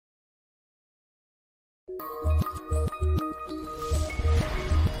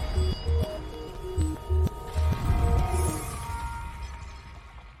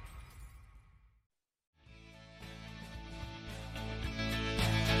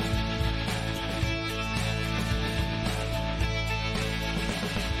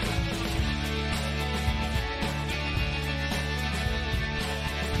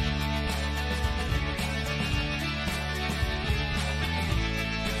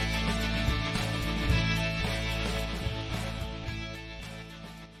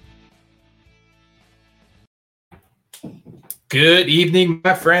Good evening,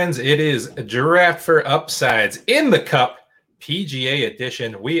 my friends. It is Draft for Upsides in the Cup PGA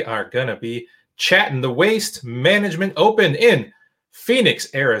edition. We are going to be chatting the Waste Management Open in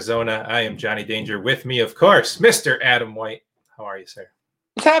Phoenix, Arizona. I am Johnny Danger. With me, of course, Mr. Adam White. How are you, sir?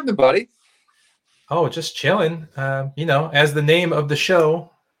 What's happening, buddy? Oh, just chilling. As the name of the show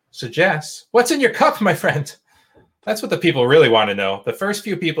suggests. What's in your cup, my friend? That's what the people really want to know. The first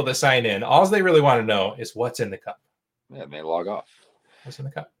few people that sign in, all they really want to know is what's in the cup. Yeah, they log off. What's in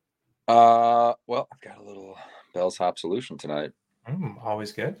the cup? Well, I've got a little Bell's Hop solution tonight.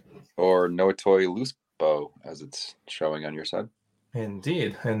 Always good. Or No Toy Loose Bow, as it's showing on your side.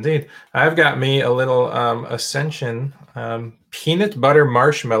 Indeed. I've got me a little Ascension peanut butter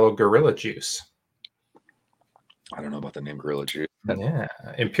marshmallow Gorilla Juice. I don't know about the name Gorilla Juice. Yeah.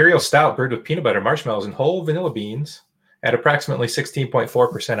 Imperial Stout brewed with peanut butter, marshmallows, and whole vanilla beans at approximately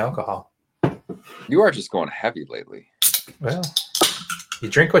 16.4% alcohol. You are just going heavy lately. Well, you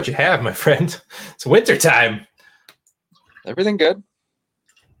drink what you have, my friend. It's winter time. Everything good?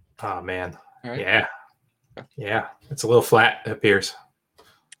 Oh, man. Right. Yeah. It's a little flat, it appears.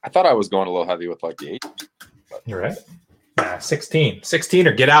 I thought I was going a little heavy with like the 8. You're right. 16. 16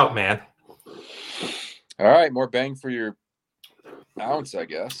 or get out, man. All right. More bang for your ounce, I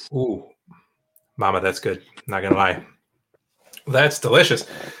guess. Ooh. Mama, that's good. Not going to lie. That's delicious.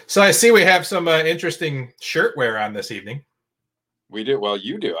 So I see we have some interesting shirt wear on this evening. We do. Well,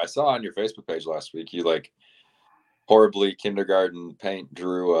 you do. I saw on your Facebook page last week, you like horribly kindergarten paint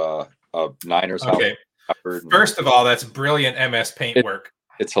drew a Niners. Okay. First of all, that's brilliant MS Paint work.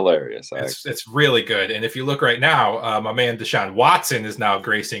 It's hilarious. It's really good. And if you look right now, my man Deshaun Watson is now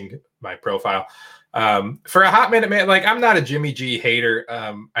gracing my profile. For a hot minute, man, like I'm not a Jimmy G hater.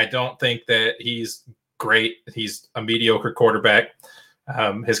 I don't think that he's great. He's a mediocre quarterback.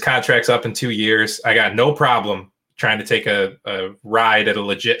 His contract's up in 2 years. I got no problem trying to take a ride at a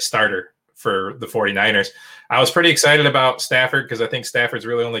legit starter for the 49ers. I was pretty excited about Stafford because I think Stafford's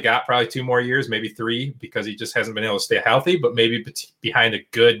really only got probably 2 more years, maybe 3, because he just hasn't been able to stay healthy. But maybe behind a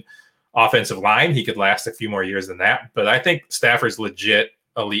good offensive line, he could last a few more years than that. But I think Stafford's legit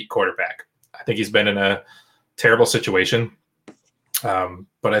elite quarterback. I think he's been in a terrible situation.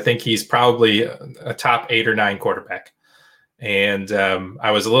 But I think he's probably a top 8 or 9 quarterback. And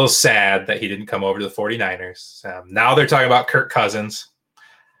I was a little sad that he didn't come over to the 49ers. Now they're talking about Kirk Cousins.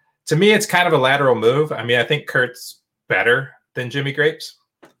 To me, it's kind of a lateral move. I mean, I think Kurt's better than Jimmy Grapes,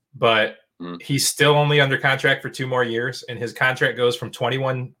 but he's still only under contract for 2 more years. And his contract goes from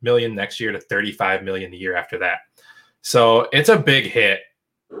 $21 million next year to $35 million the year after that. So it's a big hit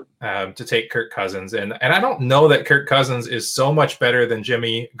to take Kirk Cousins. And I don't know that Kirk Cousins is so much better than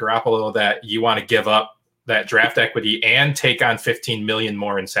Jimmy Garoppolo that you want to give up that draft equity and take on $15 million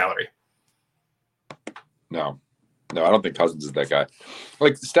more in salary. No, I don't think Cousins is that guy.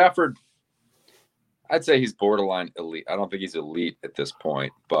 Like Stafford, I'd say he's borderline elite. I don't think he's elite at this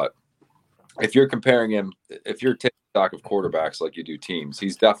point, but if you're comparing him, if you're taking stock of quarterbacks like you do teams,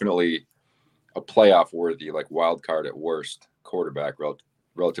 he's definitely a playoff worthy, like wild card at worst quarterback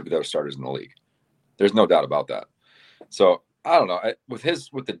relative to the other starters in the league. There's no doubt about that. So I don't know. With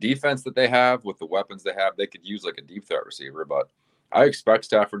the defense that they have, with the weapons they have, they could use like a deep threat receiver. But I expect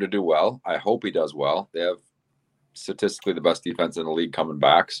Stafford to do well. I hope he does well. They have statistically the best defense in the league coming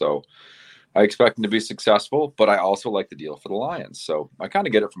back, so I expect him to be successful. But I also like the deal for the Lions. So I kind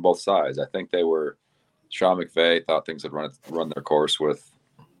of get it from both sides. I think Sean McVay thought things had run their course with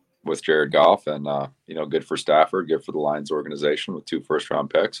Jared Goff, and good for Stafford, good for the Lions organization with 2 first-round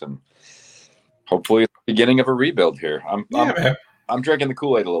picks, and hopefully the beginning of a rebuild here. I'm drinking the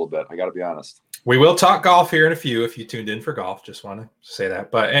Kool-Aid a little bit. I got to be honest. We will talk golf here in a few if you tuned in for golf. Just want to say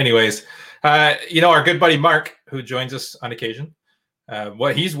that. But anyways, our good buddy Mark, who joins us on occasion,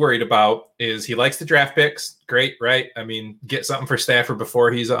 what he's worried about is he likes the draft picks. Great, right? I mean, get something for Stafford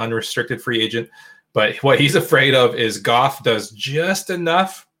before he's an unrestricted free agent. But what he's afraid of is Goff does just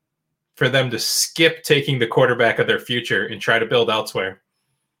enough for them to skip taking the quarterback of their future and try to build elsewhere.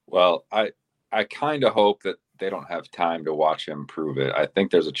 Well, I kind of hope that they don't have time to watch him prove it. I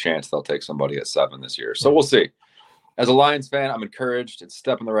think there's a chance they'll take somebody at 7 this year. So we'll see. As a Lions fan, I'm encouraged. It's a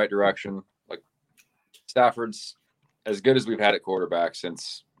step in the right direction. Like Stafford's as good as we've had at quarterback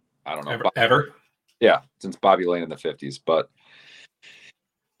since, I don't know. Ever? Yeah, since Bobby Lane in the 50s. But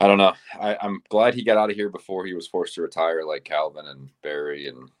I don't know. I'm glad he got out of here before he was forced to retire like Calvin and Barry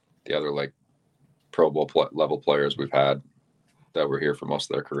and the other like Pro Bowl level players we've had that were here for most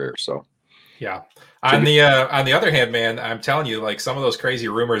of their career. So yeah. On the other hand, man, I'm telling you, like some of those crazy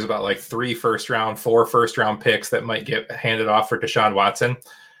rumors about like 3 first round, 4 first round picks that might get handed off for Deshaun Watson.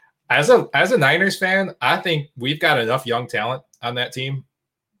 As a Niners fan, I think we've got enough young talent on that team.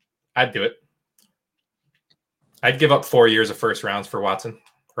 I'd do it. I'd give up 4 years of first rounds for Watson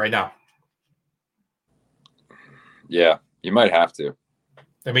right now. Yeah, you might have to.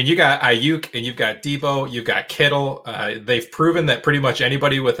 I mean, you got Ayuk and you've got Debo, you've got Kittle. They've proven that pretty much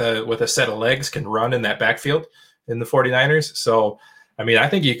anybody with a set of legs can run in that backfield in the 49ers. So, I mean, I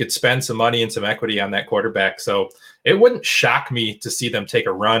think you could spend some money and some equity on that quarterback. So it wouldn't shock me to see them take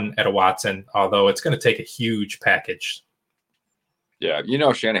a run at a Watson, although it's going to take a huge package. Yeah,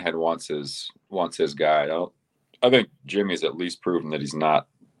 Shanahan wants his guy. I think Jimmy's at least proven that he's not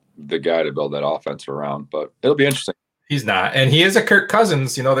the guy to build that offense around, but it'll be interesting. He's not. And he is a Kirk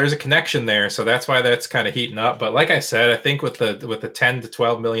Cousins, there's a connection there. So that's why that's kind of heating up. But like I said, I think with the $10 to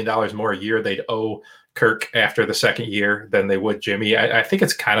 $12 million more a year they'd owe Kirk after the second year than they would Jimmy. I think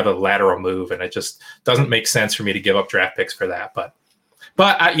it's kind of a lateral move, and it just doesn't make sense for me to give up draft picks for that.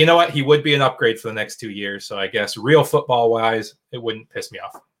 But you know what? He would be an upgrade for the next 2 years. So I guess real football wise, it wouldn't piss me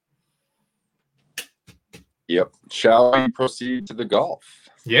off. Yep. Shall we proceed to the golf?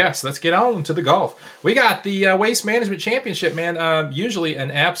 Yes, let's get on to the golf. We got the Waste Management Championship, man. Usually an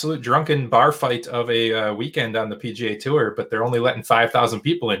absolute drunken bar fight of a weekend on the PGA Tour, but they're only letting 5,000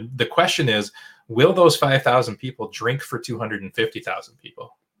 people in. The question is, will those 5,000 people drink for 250,000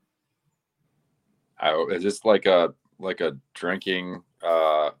 people? Is this like a drinking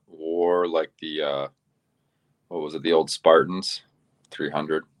war, like the what was it, the old Spartans,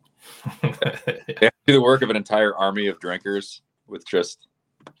 300? They have to do the work of an entire army of drinkers with just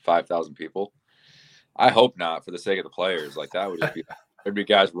 5,000 people. I hope not, for the sake of the players. Like, that would just be there'd be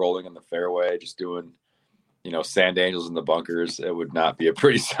guys rolling in the fairway, just doing, sand angels in the bunkers. It would not be a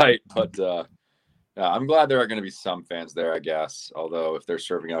pretty sight. But I'm glad there are going to be some fans there, I guess. Although if they're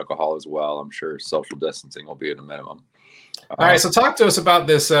serving alcohol as well, I'm sure social distancing will be at a minimum. All right, so talk to us about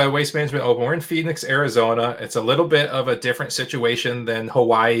this Waste Management Open. We're in Phoenix, Arizona. It's a little bit of a different situation than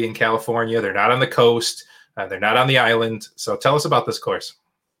Hawaii and California. They're not on the coast. They're not on the island. So tell us about this course.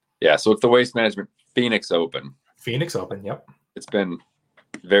 Yeah, so it's the Waste Management Phoenix Open. Phoenix Open, yep. It's been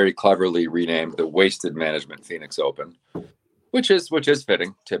very cleverly renamed the Wasted Management Phoenix Open, which is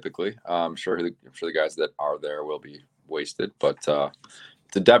fitting. Typically, I'm sure the guys that are there will be wasted, but it's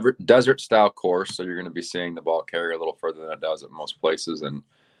a desert style course, so you're going to be seeing the ball carry a little further than it does at most places, and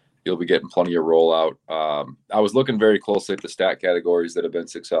you'll be getting plenty of rollout. I was looking very closely at the stat categories that have been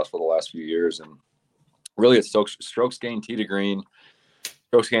successful the last few years, and really it's strokes gained tee to green,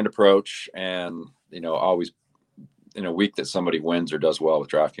 strokes gained approach, and always in a week that somebody wins or does well with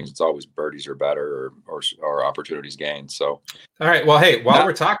DraftKings, it's always birdies or better or opportunities gained. So, all right. Well, hey, while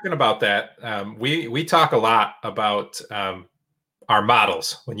we're talking about that, we talk a lot about our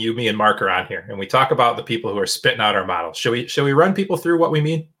models when me and Mark are on here, and we talk about the people who are spitting out our models. Should we run people through what we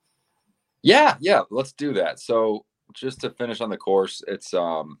mean? Yeah, let's do that. So just to finish on the course, it's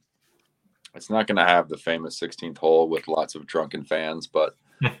not going to have the famous 16th hole with lots of drunken fans, but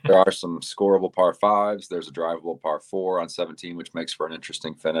there are some scoreable par fives. There's a drivable par 4 on 17, which makes for an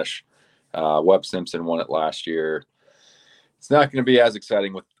interesting finish. Webb Simpson won it last year. It's not going to be as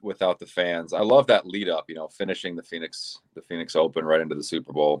exciting without the fans. I love that lead up. Finishing the Phoenix Open right into the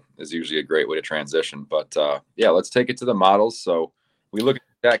Super Bowl is usually a great way to transition. But let's take it to the models. So we look at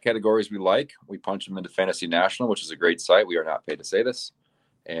that categories we like. We punch them into Fantasy National, which is a great site. We are not paid to say this,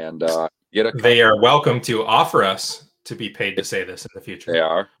 and they are welcome to offer us to be paid to say this in the future. They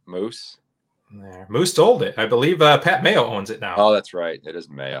are. Moose. There. Moose sold it. I believe Pat Mayo owns it now. Oh, that's right. It is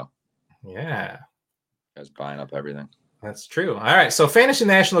Mayo. Yeah. Guys buying up everything. That's true. All right. So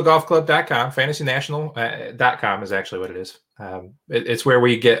FantasyNationalGolfClub.com, FantasyNational.com is actually what it is. It's where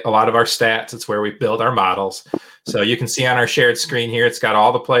we get a lot of our stats. It's where we build our models. So you can see on our shared screen here, it's got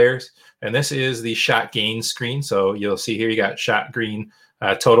all the players. And this is the shot gain screen. So you'll see here you got shot green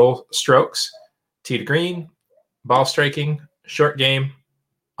total strokes, tee to green, ball striking, short game,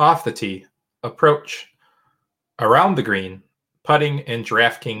 off the tee, approach, around the green, putting, and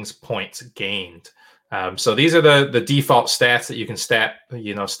DraftKings points gained. So these are the default stats that you can stack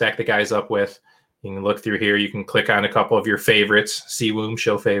the guys up with. You can look through here. You can click on a couple of your favorites. Seawoom,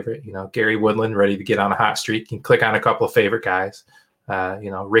 show favorite. Gary Woodland, ready to get on a hot streak. You can click on a couple of favorite guys.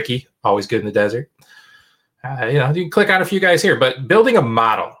 Ricky, always good in the desert. You can click on a few guys here, but building a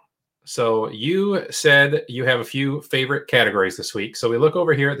model. So you said you have a few favorite categories this week. So we look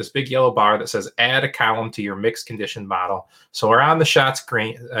over here at this big yellow bar that says add a column to your mixed condition model. So we're on the shots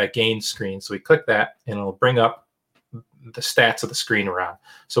gain screen. So we click that and it'll bring up the stats of the screen around.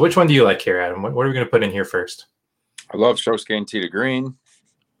 So which one do you like here, Adam? What are we going to put in here first? I love strokes gained tee to green.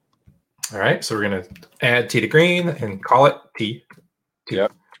 All right. So we're going to add tee to green and call it tee.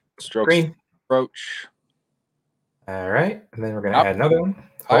 Yep. Strokes Green. approach. All right. And then we're going to add another one.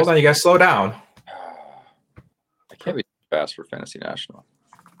 Hold on. You got to slow down. I can't be fast for Fantasy National.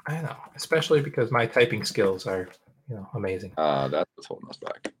 I know, especially because my typing skills are, amazing. That's what's holding us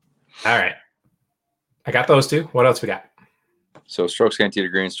back. All right. I got those two. What else we got? So strokes gained tee to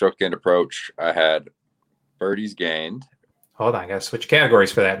green, stroke gained approach. I had birdies gained. Hold on. I got to switch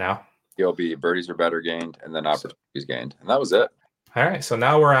categories for that now. It'll be birdies or better gained, and then opportunities gained. And that was it. All right. So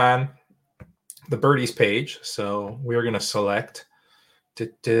now we're on the birdies page. So we're going to select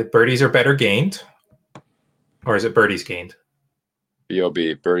birdies are better gained, or is it birdies gained?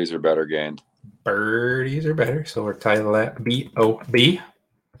 B-O-B, birdies are better gained. Birdies are better. So we're title that B-O-B.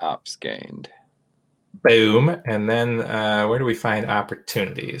 Ops gained. Boom. And then where do we find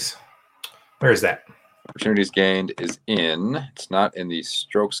opportunities? Where is that? Opportunities gained is it's not in the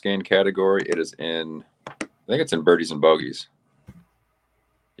strokes gained category. It is in, I think it's in birdies and bogeys.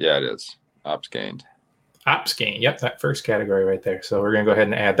 Yeah, it is. Ops gained. Ops gained. Yep, that first category right there. So we're going to go ahead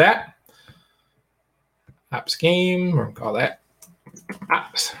and add that. Ops game. We're going to call that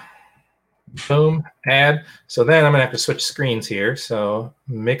ops. Boom. Add. So then I'm going to have to switch screens here. So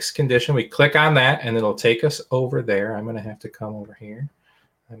mixed condition. We click on that, and it'll take us over there. I'm going to have to come over here.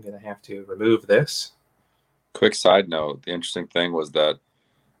 I'm going to have to remove this. Quick side note. The interesting thing was that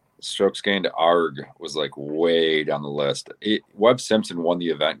strokes gained ARG was like way down the list. Webb Simpson won the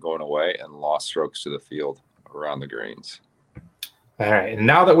event going away and lost strokes to the field around the greens. All right. And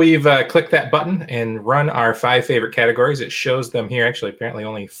now that we've clicked that button and run our 5 favorite categories, it shows them here. Actually, apparently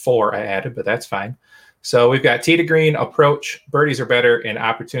only 4 I added, but that's fine. So we've got tee to green, approach, birdies are better, and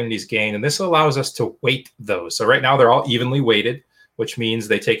opportunities gained. And this allows us to weight those. So right now they're all evenly weighted, which means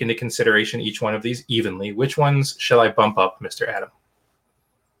they take into consideration each one of these evenly. Which ones shall I bump up, Mr. Adam?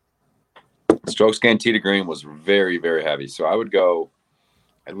 Strokes gained tee to green was very, very heavy. So I would go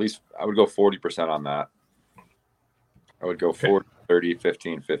 40% on that. I would go 40, 30,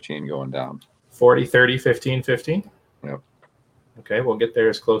 15, 15 going down. 40, 30, 15, 15? Yep. Okay, we'll get there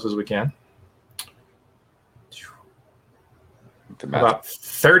as close as we can. About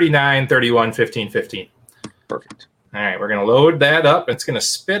 39, 31, 15, 15. Perfect. All right, we're going to load that up. It's going to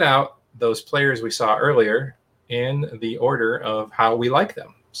spit out those players we saw earlier in the order of how we like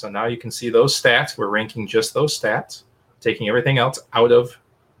them. So now you can see those stats. We're ranking just those stats, taking everything else out of,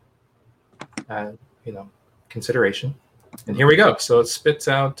 consideration. And here we go. So it spits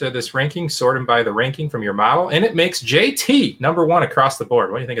out this ranking, sorted by the ranking from your model, and it makes JT number 1 across the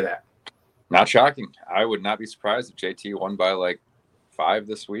board. What do you think of that? Not shocking. I would not be surprised if JT won by like 5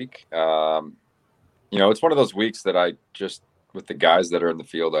 this week. It's one of those weeks that with the guys that are in the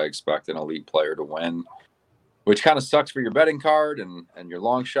field, I expect an elite player to win, which kind of sucks for your betting card and your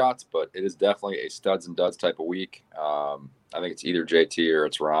long shots, but it is definitely a studs and duds type of week. I think it's either JT or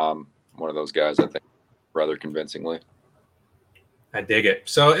it's Rahm, one of those guys, I think, rather convincingly. I dig it.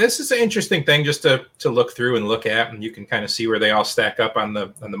 So this is an interesting thing just to look through and look at, and you can kind of see where they all stack up on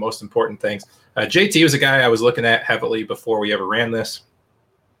the most important things. JT was a guy I was looking at heavily before we ever ran this.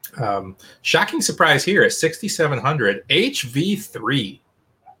 Shocking surprise here at 6,700, HV3.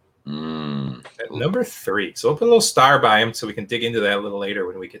 At number 3. So we'll put a little star by him so we can dig into that a little later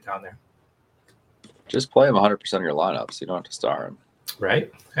when we get down there. Just play him 100% of your lineups. You don't have to star him.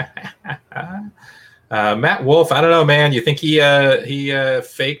 Right? Matt Wolf, I don't know, man. You think he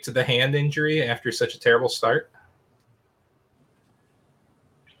faked the hand injury after such a terrible start?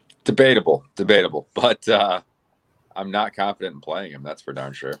 Debatable. But I'm not confident in playing him. That's for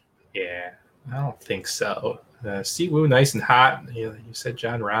darn sure. Yeah, I don't think so. Siwoo nice and hot. You said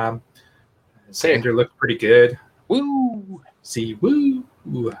John Rahm. Xander looked pretty good. Woo! Siwoo.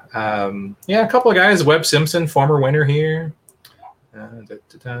 A couple of guys. Webb Simpson, former winner here.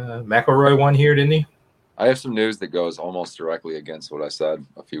 McElroy won here, didn't he? I have some news that goes almost directly against what I said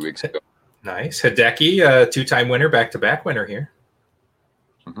a few weeks ago. Nice. Hideki, 2-time winner, back-to-back winner here.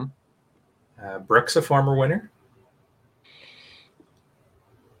 Mm-hmm. Brooks, a former winner.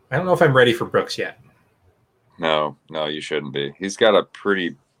 I don't know if I'm ready for Brooks yet. No, you shouldn't be. He's got a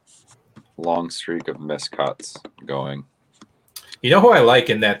pretty long streak of missed cuts going. You know who I like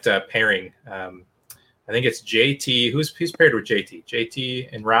in that pairing? I think it's JT. Who's paired with JT? JT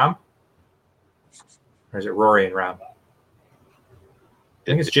and Rahm? Or is it Rory and Rahm? I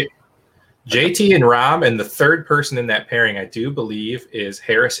think it's JT and Rahm, and the third person in that pairing, I do believe, is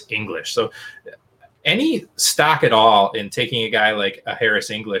Harris English. So any stock at all in taking a guy like a Harris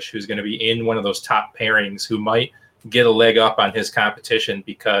English who's going to be in one of those top pairings who might get a leg up on his competition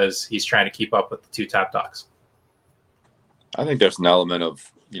because he's trying to keep up with the 2 top dogs? I think there's an element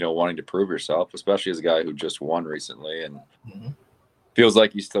of, wanting to prove yourself, especially as a guy who just won recently. And Feels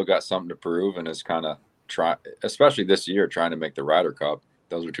like he's still got something to prove and is kind of especially this year, trying to make the Ryder Cup.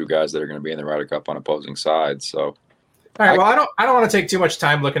 Those are two guys that are going to be in the Ryder Cup on opposing sides. So, all right. Well, I don't want to take too much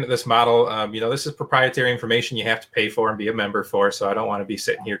time looking at this model. This is proprietary information you have to pay for and be a member for. So I don't want to be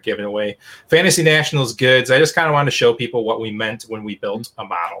sitting here giving away Fantasy Nationals goods. I just kind of wanted to show people what we meant when we built a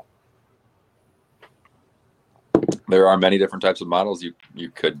model. There are many different types of models you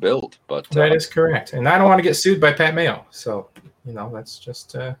could build, but that is correct. And I don't want to get sued by Pat Mayo. So, that's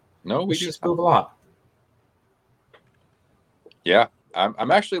just we should just move along. Yeah,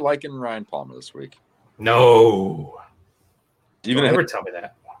 I'm actually liking Ryan Palmer this week. No. Don't ever tell me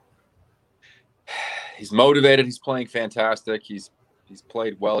that. He's motivated. He's playing fantastic. He's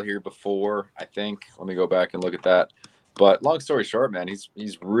played well here before, I think. Let me go back and look at that. But long story short, man, he's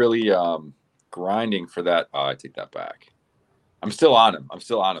really grinding for that. Oh, I take that back. I'm still on him,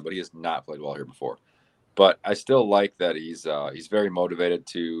 but he has not played well here before. But I still like that he's very motivated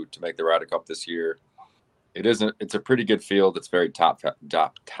to make the Ryder Cup this year. It's a pretty good field. It's very top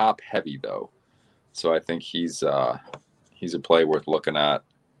heavy though. So I think he's a play worth looking at.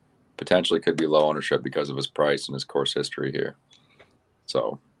 Potentially could be low ownership because of his price and his course history here.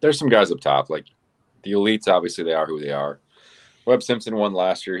 So there's some guys up top, like the elites. Obviously, they are who they are. Webb Simpson won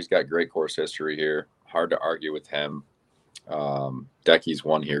last year. He's got great course history here. Hard to argue with him. Decky's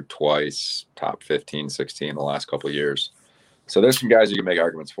won here twice, top 15, 16 in the last couple of years. So there's some guys you can make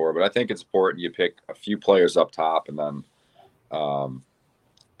arguments for, but I think it's important you pick a few players up top, and then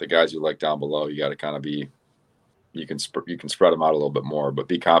the guys you like down below, you got to kind of be. You can spread them out a little bit more, but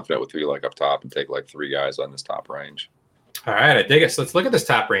be confident with who you like up top and take like 3 guys on this top range. All right, I dig it. So let's look at this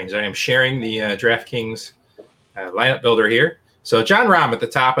top range. I am sharing the DraftKings lineup builder here. So John Rahm at the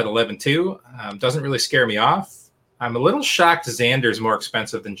top at 11-2 doesn't really scare me off. I'm a little shocked Xander's more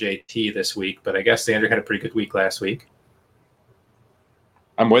expensive than JT this week, but I guess Xander had a pretty good week last week.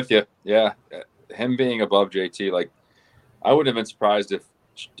 I'm with you. Yeah, him being above JT, like I wouldn't have been surprised if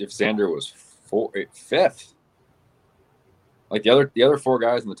Xander was 5th. Like the other 4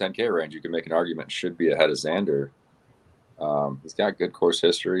 guys in the 10K range, you can make an argument should be ahead of Xander. He's got good course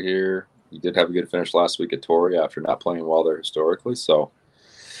history here. He did have a good finish last week at Torrey after not playing well there historically. So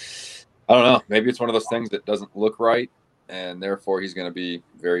I don't know. Maybe it's one of those things that doesn't look right, and therefore he's going to be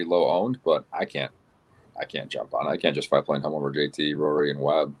very low owned. But I can't jump on it. I can't justify playing him over JT, Rory, and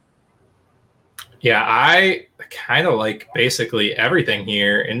Webb. Yeah, I kind of like basically everything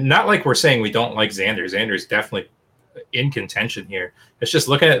here, and not like we're saying we don't like Xander. Xander's definitely in contention here. It's just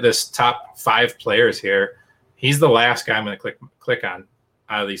looking at this top 5 players here. He's the last guy I'm going to click on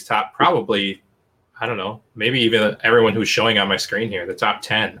out of these top, probably, I don't know, maybe even everyone who's showing on my screen here, the top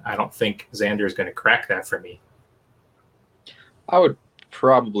 10. I don't think Xander is going to crack that for me. I would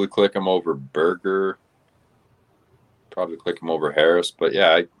probably click him over Berger. Probably click him over Harris. But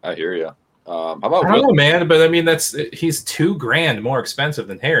yeah, I hear you. How about I don't know, man, but I mean, he's $2,000 more expensive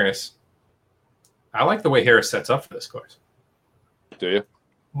than Harris. I like the way Harris sets up for this course. Do you?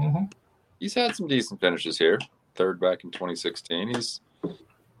 Mm-hmm. He's had some decent finishes here. 3rd back in 2016.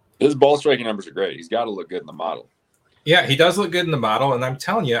 His ball striking numbers are great. He's got to look good in the model. Yeah, he does look good in the model, and I'm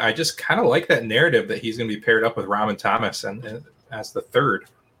telling you, I just kind of like that narrative that he's going to be paired up with Rahm and Thomas and as the 3rd.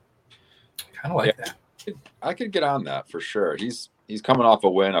 Kind of like that. I could get on that for sure. He's coming off a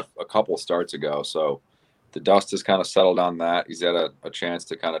win a couple starts ago, so the dust has kind of settled on that. He's had a chance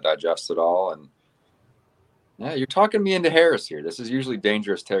to kind of digest it all, and yeah, you're talking me into Harris here. This is usually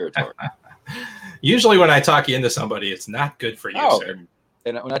dangerous territory. Usually when I talk you into somebody, it's not good for you, sir.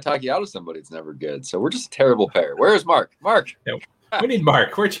 And when I talk you out of somebody, it's never good. So we're just a terrible pair. Where's Mark? Mark. Yeah, we need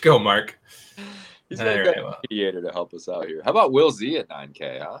Mark. Where'd you go, Mark? He's got a mediator to help us out here. How about Will Z at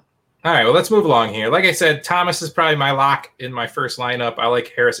 9K, huh? All right, well, let's move along here. Like I said, Thomas is probably my lock in my first lineup. I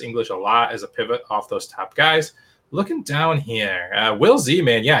like Harris English a lot as a pivot off those top guys. Looking down here, Will Z,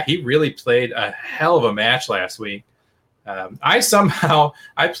 man, yeah, he really played a hell of a match last week. I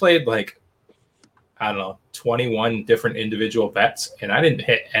played like, I don't know, 21 different individual bets, and I didn't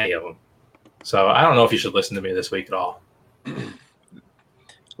hit any of them. So I don't know if you should listen to me this week at all.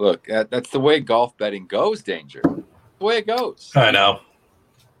 Look, that's the way golf betting goes, Danger. The way it goes. I know.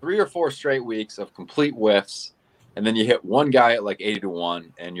 3 or 4 straight weeks of complete whiffs, and then you hit one guy at like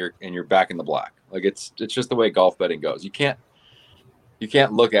 80-1, and you're back in the black. Like it's just the way golf betting goes. You can't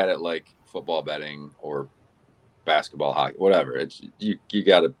look at it like football betting or basketball, hockey, whatever. It's you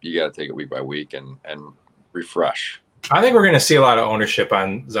gotta take it week by week and refresh. I think we're gonna see a lot of ownership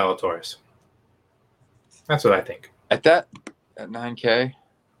on Zalatoris. That's what I think. At 9K,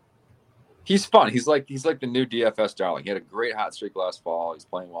 he's fun. He's like the new DFS darling. He had a great hot streak last fall. He's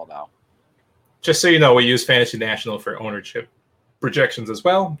playing well now. Just so you know, we use Fantasy National for ownership projections as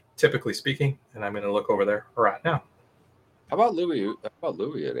well, typically speaking, and I'm going to look over there right now. How about Louis?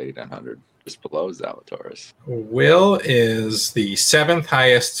 At 8,900, just below Zalatoris? Will is the 7th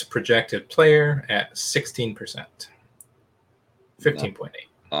highest projected player at 16%, 15.8.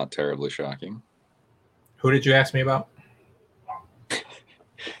 Not terribly shocking. Who did you ask me about?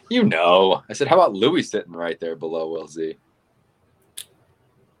 I said, how about Louis sitting right there below Will Z?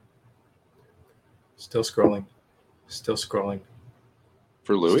 Still scrolling.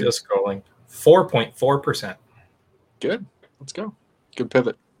 For Louis? Still scrolling. 4.4%. Good. Let's go. Good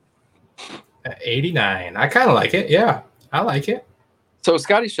pivot. At 89. I kind of like it. Yeah, I like it. So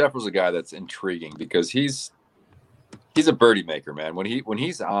Scotty Scheffler's a guy that's intriguing because he's a birdie maker, man. When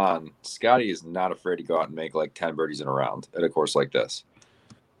he's on, Scotty is not afraid to go out and make like 10 birdies in a round at a course like this.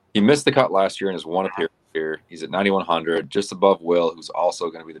 He missed the cut last year in his one appearance here. He's at 9,100, just above Will, who's also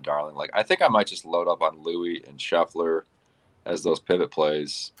going to be the darling. Like, I think I might just load up on Louis and Scheffler as those pivot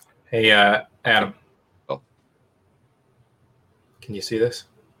plays. Hey, Adam. Oh. Can you see this?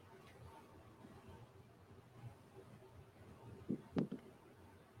 Do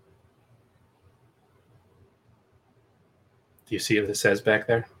you see what it says back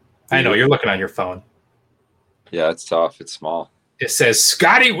there? I know you're looking on your phone. Yeah, it's tough. It's small. It says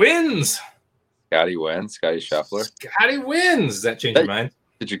Scotty wins. Scotty wins. Scotty Scheffler. Scotty wins. Does that change your mind?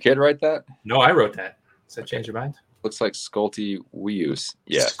 Did your kid write that? No, I wrote that. Does that change your mind? Looks like Sculty we use.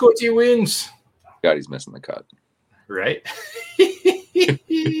 Yeah. Scotty wins. Scotty's missing the cut. Right.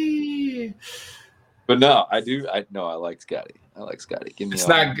 But no, I like Scotty. I like Scotty. Give me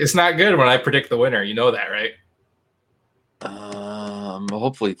it's not good when I predict the winner. You know that, right?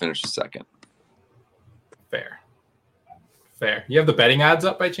 Hopefully he finishes second. Fair. You have the betting odds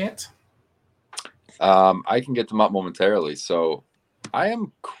up by chance? I can get them up momentarily. So I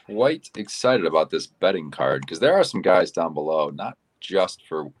am quite excited about this betting card because there are some guys down below, not just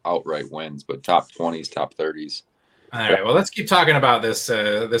for outright wins, but top 20s, top 30s. All right. Well, let's keep talking about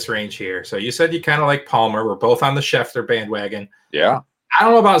this range here. So you said you kind of like Palmer. We're both on the Scheffler bandwagon. Yeah. I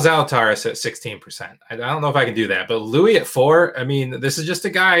don't know about Zalatoris at 16%. I don't know if I can do that. But Louis at 4%, I mean, this is just a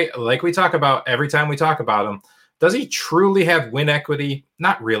guy, like we talk about every time we talk about him. Does he truly have win equity?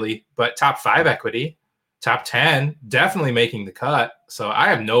 Not really, but top 5 equity, top 10, definitely making the cut. So I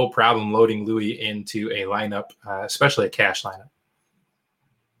have no problem loading Louis into a lineup, especially a cash lineup.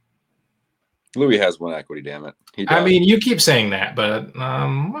 Louis has win equity, damn it. I mean, you keep saying that, but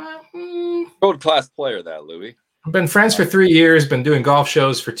world-class player, that Louis. I've been friends for 3 years, been doing golf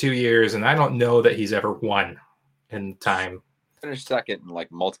shows for 2 years, and I don't know that he's ever won in time. Finished second in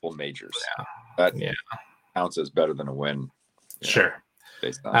like multiple majors. Yeah. That counts as better than a win. Sure.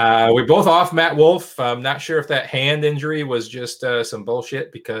 We're both off Matt Wolff. I'm not sure if that hand injury was just some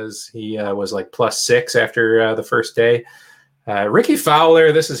bullshit because he was like +6 after the first day. Ricky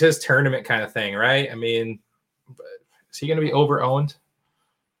Fowler, this is his tournament kind of thing, right? I mean, is he going to be over-owned?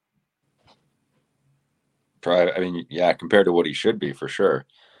 Probably, I mean, yeah, compared to what he should be, for sure.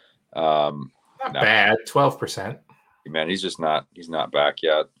 Not bad, 12%. Man, he's not back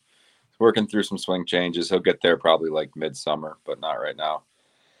yet. He's working through some swing changes. He'll get there probably like midsummer, but not right now.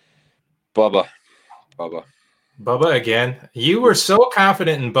 Bubba again. You were so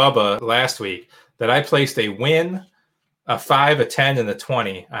confident in Bubba last week that I placed a win, a 5, a 10, and a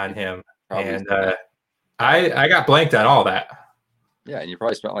 20 on him. Probably. And I got blanked on all that. Yeah, and you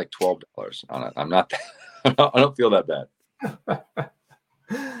probably spent like $12 on it. I'm not that. I don't feel that bad.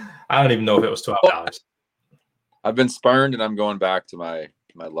 I don't even know if it was $12. I've been spurned, and I'm going back to my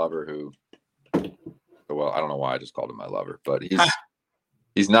lover who. Well, I don't know why I just called him my lover, but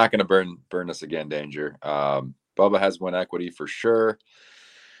he's not going to burn us again. Danger. Bubba has win equity for sure.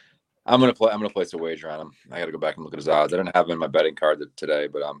 I'm gonna place a wager on him. I got to go back and look at his odds. I didn't have him in my betting card today,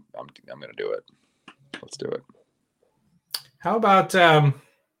 but I'm gonna do it. Let's do it. How about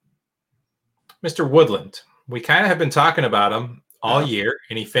Mr. Woodland? We kind of have been talking about him all year,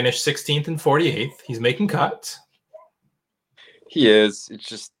 and he finished 16th and 48th. He's making cuts. He is. It's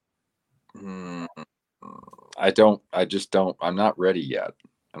just I'm not ready yet.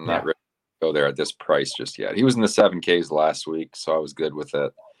 I'm not ready to go there at this price just yet. He was in the 7Ks last week, so I was good with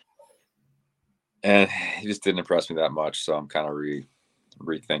it. And he just didn't impress me that much, so I'm kind of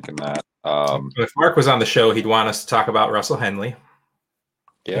rethinking that. If Mark was on the show, he'd want us to talk about Russell Henley.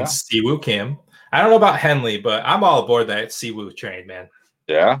 Yeah. And Siwoo Kim. I don't know about Henley, but I'm all aboard that Siwoo train, man.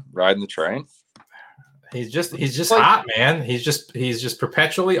 Yeah, riding the train. He's just hot, man. He's just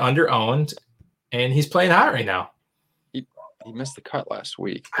perpetually underowned, and he's playing hot right now. He missed the cut last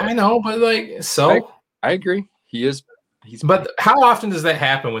week. I know, but like, so I agree. He is But how often does that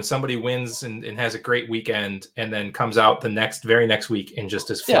happen when somebody wins and has a great weekend and then comes out the very next week and just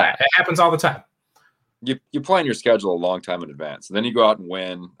is flat? It happens all the time. You plan your schedule a long time in advance, and then you go out and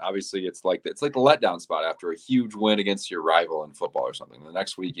win. Obviously, it's like the letdown spot after a huge win against your rival in football or something. The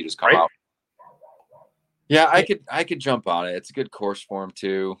next week, you just come out. Yeah, I could jump on it. It's a good course for him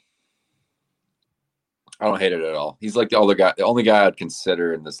too. I don't hate it at all. He's like the only guy I'd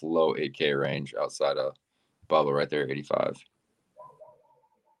consider in this low 8K range outside of Bubba right there, 85.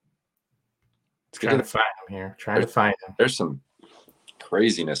 Trying to find him here. Trying to find him. There's some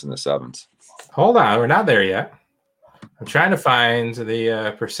craziness in the sevens. Hold on, we're not there yet. I'm trying to find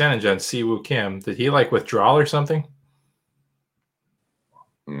the percentage on Siwoo Kim. Did he like withdrawal or something?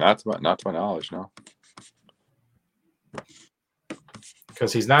 Not to my knowledge, no.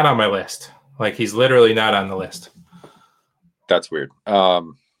 Because he's not on my list. Like he's literally not on the list. That's weird.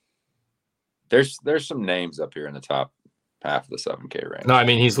 There's some names up here in the top half of the 7K range. No, I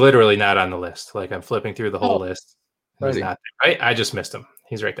mean he's literally not on the list. Like I'm flipping through the whole list. He's not there. I just missed him.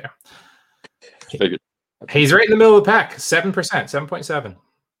 He's right there. He's right in the middle of the pack. 7%, 7.7.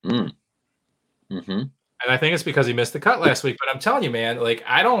 And I think it's because he missed the cut last week. But I'm telling you, man, like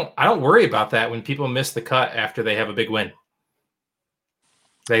I don't worry about that when people miss the cut after they have a big win.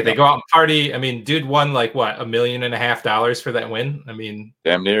 They go out and party. I mean, dude won like what, $1.5 million for that win. I mean,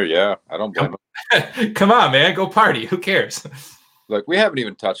 damn near, yeah. I don't blame him. Come on, man, go party. Who cares? Look, we haven't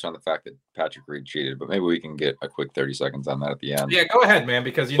even touched on the fact that Patrick Reed cheated, but maybe we can get a quick 30 seconds on that at the end. Yeah, go ahead, man,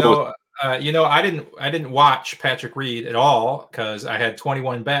 because I didn't watch Patrick Reed at all because I had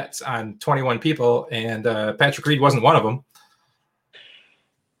 21 bets on 21 people, and Patrick Reed wasn't one of them.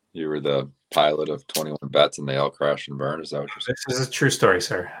 You were the pilot of 21 bets, and they all crashed and burned. Is that what you're saying? This is a true story,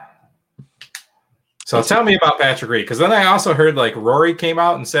 sir. So tell me about Patrick Reed, because then I also heard like Rory came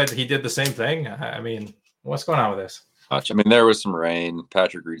out and said he did the same thing. I mean, what's going on with this? I mean, there was some rain.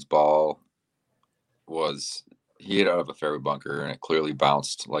 Patrick Reed's ball he hit out of a fairway bunker, and it clearly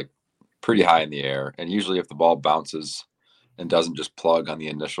bounced like pretty high in the air. And usually if the ball bounces and doesn't just plug on the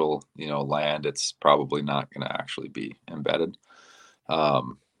initial, land, it's probably not going to actually be embedded.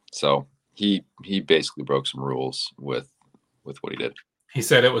 So he basically broke some rules with what he did. He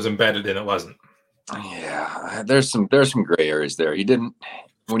said it was embedded and it wasn't. Yeah, there's some gray areas there. He didn't,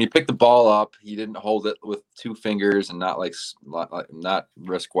 when he picked the ball up, he didn't hold it with 2 fingers and not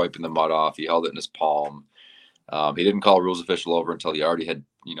risk wiping the mud off. He held it in his palm. He didn't call a rules official over until he already had,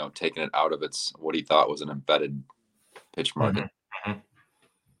 taken it out of what he thought was an embedded pitch marker.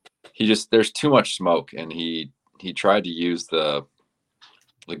 There's too much smoke, and he tried to use the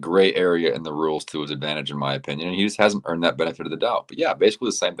gray area in the rules to his advantage, in my opinion, and he just hasn't earned that benefit of the doubt. But yeah, basically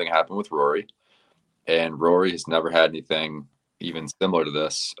the same thing happened with Rory, and Rory has never had anything even similar to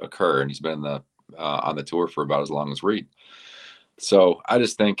this occur, and he's been on the tour for about as long as Reed. So I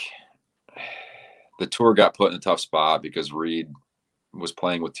just think the tour got put in a tough spot because Reed was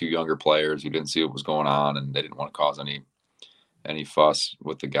playing with 2 younger players who didn't see what was going on, and they didn't want to cause any fuss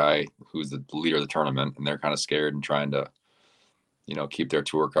with the guy who's the leader of the tournament, and they're kind of scared and trying to keep their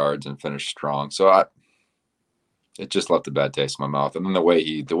tour cards and finish strong. So it just left a bad taste in my mouth. And then the way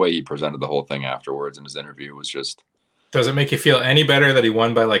he presented the whole thing afterwards in his interview was just. Does it make you feel any better that he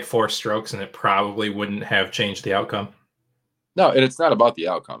won by like 4 strokes and it probably wouldn't have changed the outcome? No, and it's not about the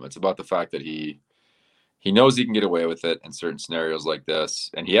outcome. It's about the fact that he knows he can get away with it in certain scenarios like this.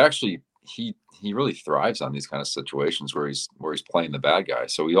 And he actually, he really thrives on these kind of situations where he's playing the bad guy.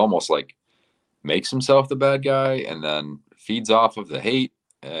 So he almost like makes himself the bad guy and then feeds off of the hate,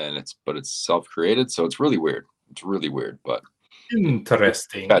 and it's self-created. So it's really weird. It's really weird, but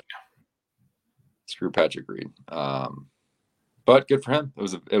interesting. Screw Patrick Reed. But good for him.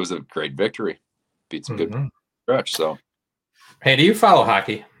 It was a great victory. Beat some good stretch. So, hey, do you follow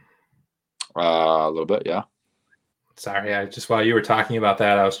hockey? A little bit, yeah. Sorry, I just while you were talking about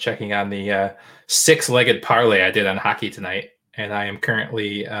that, I was checking on the 6-legged parlay I did on hockey tonight, and I am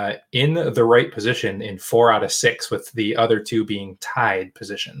currently in the right position in 4 out of 6, with the other 2 being tied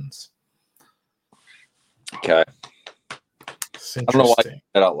positions. Okay. I don't know why I said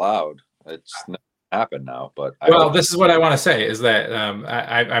that out loud. It's not happened now, but this is what I want to say is that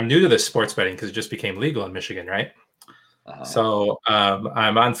I'm new to this sports betting because it just became legal in Michigan, right? So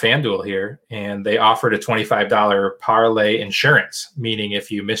I'm on FanDuel here, and they offered a $25 parlay insurance, meaning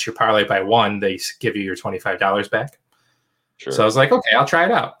if you miss your parlay by 1, they give you your $25 back. Sure. So I was like, okay, I'll try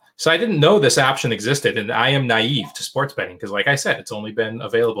it out. So I didn't know this option existed, and I am naive to sports betting because, like I said, it's only been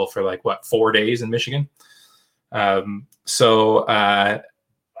available for 4 days in Michigan. So I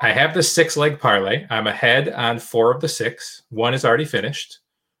have the 6-leg parlay. I'm ahead on 4 of the 6. 1 is already finished.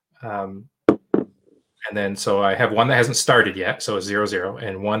 And then so I have one that hasn't started yet, so it's 0-0,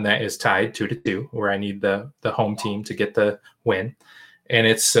 and one that is tied 2-2, where I need the home team to get the win. And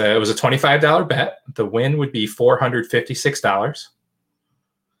it was a $25 bet. The win would be $456.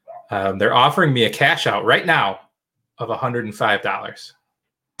 They're offering me a cash out right now of $105.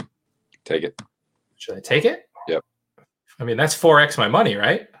 Take it. Should I take it? Yep. I mean, that's 4x my money,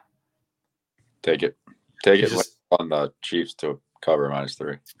 right? Take it. Take it on the Chiefs to cover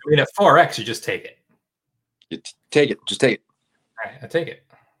 -3. I mean, at 4x, you just take it. You take it. Just take it. All right, I take it.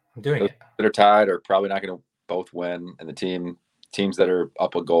 I'm doing it. That are tied are probably not going to both win, and the teams that are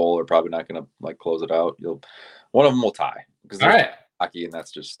up a goal are probably not going to like close it out. One of them will tie because they're hockey, and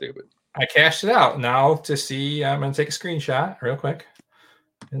that's just stupid. I cashed it out. Now to see, I'm going to take a screenshot real quick,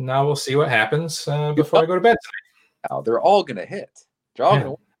 and now we'll see what happens before I go to bed tonight. Now they're all going to hit. They're all going to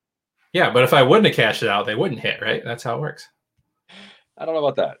win. Yeah, but if I wouldn't have cashed it out, they wouldn't hit, right? That's how it works. I don't know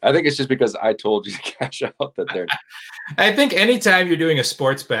about that. I think it's just because I told you to cash out that they're. I think anytime you're doing a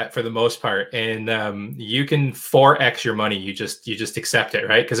sports bet, for the most part, and you can 4x your money, you just accept it,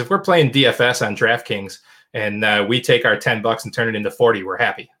 right? Because if we're playing DFS on DraftKings and we take our $10 and turn it into 40, we're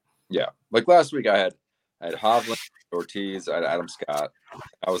happy. Yeah, like last week I had Hovland, Ortiz, I had Adam Scott.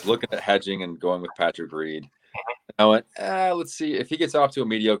 I was looking at hedging and going with Patrick Reed. I went, let's see if he gets off to a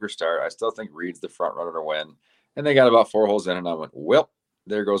mediocre start. I still think Reed's the front runner to win. And they got about 4 holes in, and I went, well,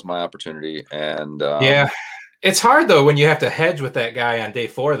 there goes my opportunity. And yeah, it's hard though when you have to hedge with that guy on day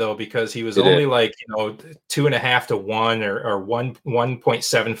 4 though, because he was only like 2.5 to 1 or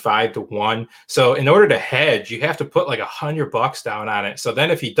 1.75 to 1. So in order to hedge, you have to put like $100 down on it. So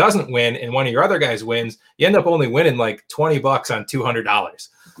then if he doesn't win and one of your other guys wins, you end up only winning like $20 on $200.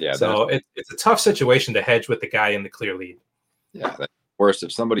 Yeah. So it's a tough situation to hedge with the guy in the clear lead. Yeah. That's worse.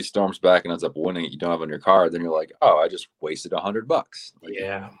 If somebody storms back and ends up winning it, you don't have on your card, then you're like, oh, I just wasted $100. Like,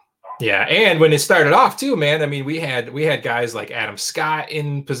 yeah. Yeah. And when it started off too, man, I mean, we had guys like Adam Scott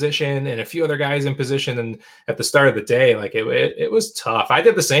in position and a few other guys in position. And at the start of the day, like it was tough. I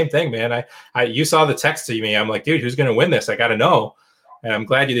did the same thing, man. You saw the text to me. I'm like, dude, who's going to win this? I got to know. And I'm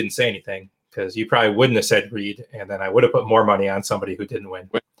glad you didn't say anything, because you probably wouldn't have said Reed, and then I would have put more money on somebody who didn't win.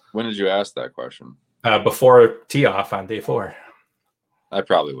 When did you ask that question? Before tee off on day 4. I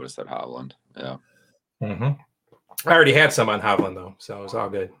probably would have said Hovland. Yeah. Mm-hmm. I already had some on Hovland though, so it was all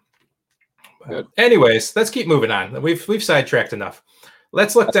good. Good. Anyways, let's keep moving on. We've sidetracked enough.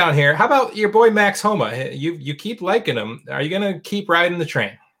 Let's look down here. How about your boy Max Homa? You keep liking him. Are you gonna keep riding the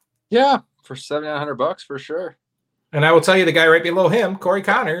train? Yeah, for $7,900 for sure. And I will tell you, the guy right below him, Corey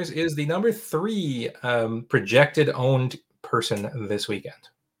Connors, is the number 3 projected owned person this weekend.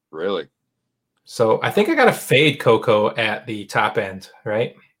 Really? So I think I got to fade Coco at the top end,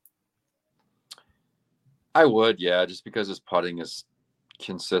 right? I would, yeah, just because his putting is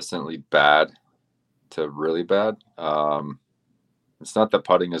consistently bad to really bad. It's not that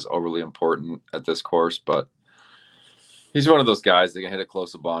putting is overly important at this course, but he's one of those guys that can hit it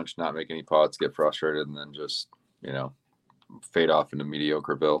close a bunch, not make any putts, get frustrated, and then just, fade off into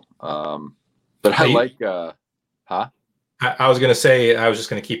mediocre bill. But I like, I was going to say, I was just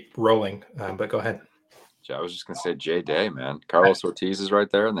going to keep rolling, but go ahead. I was just going to say J Day, man. Carlos Ortiz is right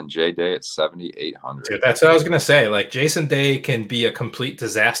there, and then J Day at 7,800. Dude, that's what I was going to say. Like, Jason Day can be a complete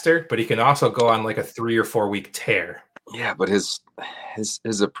disaster, but he can also go on like a 3 or 4 week tear. Yeah, but his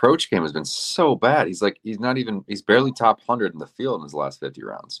approach game has been so bad. He's barely top 100 in the field in his last 50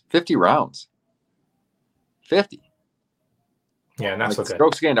 rounds. 50 rounds. 50. Yeah, not so good.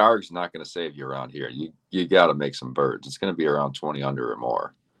 Strokes gained arg is not going to save you around here. You got to make some birds. It's going to be around 20 under or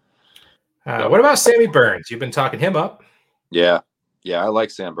more. What about Sammy Burns? You've been talking him up. Yeah, I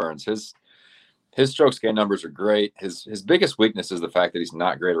like Sam Burns. His strokes gain numbers are great. His biggest weakness is the fact that he's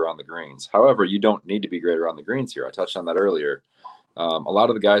not great around the greens. However, you don't need to be great around the greens here. I touched on that earlier. A lot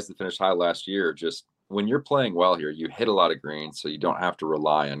of the guys that finished high last year, just when you're playing well here, you hit a lot of greens, so you don't have to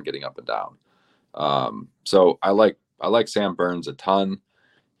rely on getting up and down. So I like Sam Burns a ton.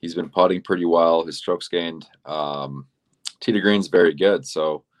 He's been putting pretty well. His strokes gained tee to green's very good.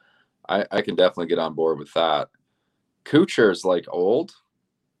 So I can definitely get on board with that. Kuchar's like old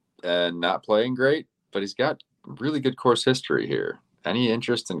and not playing great, but he's got really good course history here. Any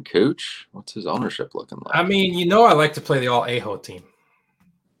interest in Kuch? What's his ownership looking like? I mean, I like to play the all Aho team,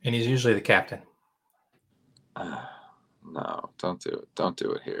 and he's usually the captain. No, don't do it. Don't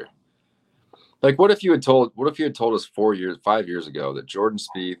do it here. Like, what if you had told us 5 years ago that Jordan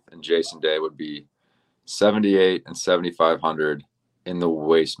Spieth and Jason Day would be 78 and 7,500 in the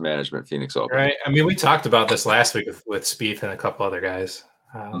Waste Management Phoenix Open? Right. I mean, we talked about this last week with Spieth and a couple other guys.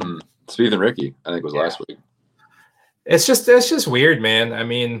 Spieth and Ricky, I think, was last week. It's just weird, man. I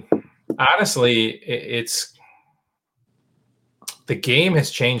mean, honestly, it's the game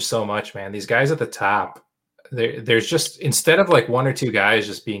has changed so much, man. These guys at the top, there's just instead of like one or two guys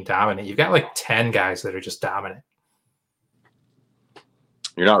just being dominant, you've got like 10 guys that are just dominant.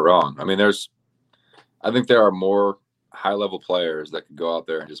 You're not wrong. I mean, I think there are more high-level players that could go out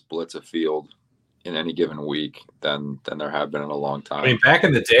there and just blitz a field in any given week than there have been in a long time. I mean, back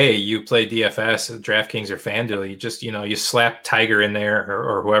in the day, you play DFS, DraftKings, or FanDuel. You just, you slap Tiger in there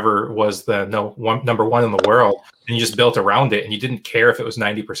or whoever was the number one in the world, and you just built around it, and you didn't care if it was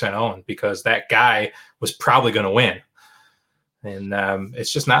 90% owned because that guy was probably going to win. And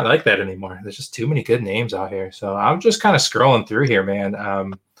it's just not like that anymore. There's just too many good names out here. So I'm just kind of scrolling through here,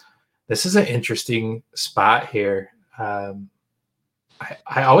 man. This is an interesting spot here.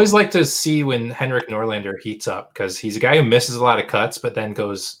 I always like to see when Henrik Norlander heats up because he's a guy who misses a lot of cuts, but then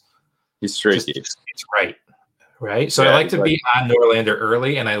goes. He's streaky. It's right. So I like to be on Norlander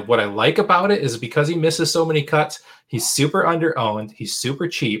early, and what I like about it is because he misses so many cuts, he's super under-owned, he's super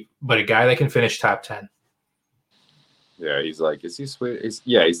cheap, but a guy that can finish top 10. Yeah, he's like, is he sweet?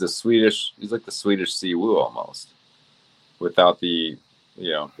 He's the Swedish. He's like the Swedish Siwoo almost, without the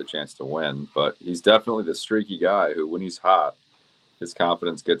chance to win. But he's definitely the streaky guy who, when he's hot, his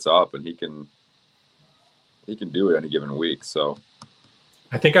confidence gets up and he can do it any given week. So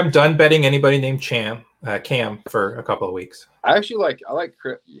I think I'm done betting anybody named Cam for a couple of weeks. I like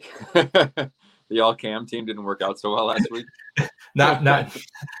Chris. The all Cam team didn't work out so well last week.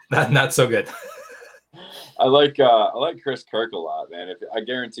 not so good. I like Chris Kirk a lot, man. I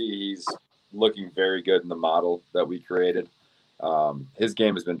guarantee he's looking very good in the model that we created. His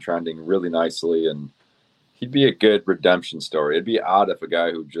game has been trending really nicely, and he'd be a good redemption story. It'd be odd if a guy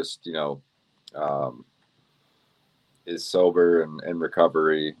who just, is sober and in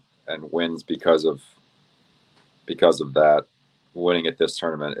recovery and wins because of that, winning at this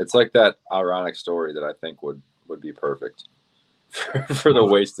tournament. It's like that ironic story that I think would be perfect for the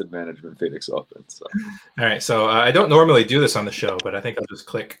Waste Management Phoenix Open. So, all right. So I don't normally do this on the show, but I think I'll just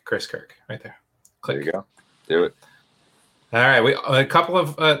click Chris Kirk right there. Click. There you go. Do it. All right, a couple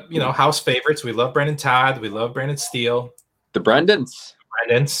of house favorites. We love Brendan Todd. We love Brandon Steele. The Brendans.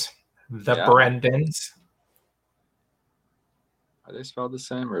 Brendans. Are they spelled the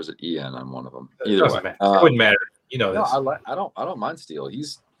same, or is it EN on one of them? Either way, it wouldn't matter. This. I don't mind Steele.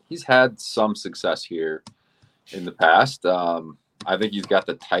 He's had some success here in the past. I think he's got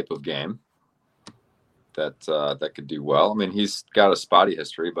the type of game that could do well. I mean, he's got a spotty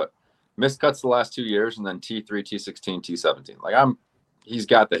history, but missed cuts the last 2 years, and then T3, T16, T17. He's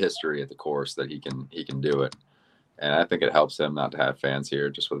got the history at the course that he can do it, and I think it helps him not to have fans here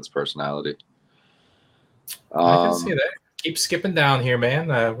just with his personality. I can see that. Keep skipping down here, man.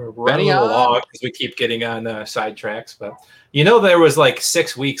 We're running along because we keep getting on sidetracks, but there was like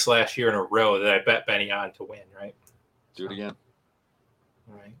 6 weeks last year in a row that I bet Benny on to win, right? Do it again.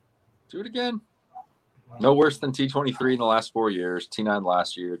 All right. Do it again. No worse than T23 in the last 4 years, T9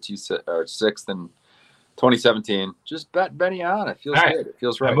 last year, T6 in 2017. Just bet Benny on. It feels good. It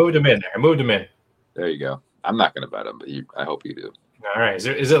feels right. I moved him in there. There you go. I'm not going to bet him, but I hope you do. All right.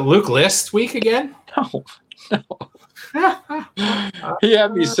 Is it Luke List week again? No. He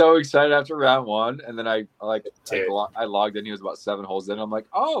had me so excited after round one, and then I logged in. He was about 7 holes in. I'm like,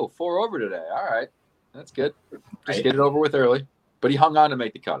 4 over today. All right, that's good. Just get it over with early. But he hung on to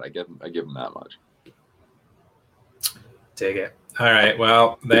make the cut. I give him that much. Dig it. All right.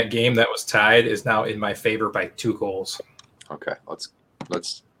 Well, that game that was tied is now in my favor by 2 goals. Okay, let's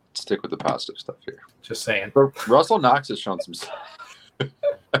stick with the positive stuff here. Just saying. But Russell Knox has shown some.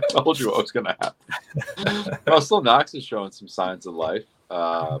 I told you what was going to happen. Russell Knox has shown some signs of life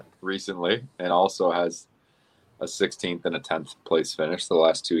recently, and also has a 16th and a 10th place finish the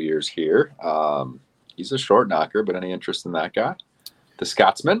last 2 years here. He's a short knocker, but any interest in that guy? The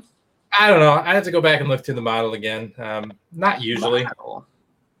Scotsman? I don't know. I have to go back and look through the model again. Not usually.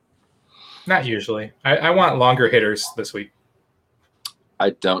 Not usually. I want longer hitters this week. I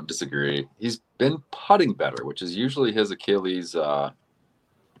don't disagree. He's been putting better, which is usually his Achilles heel.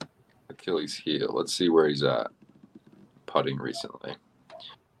 Let's see where he's at putting recently.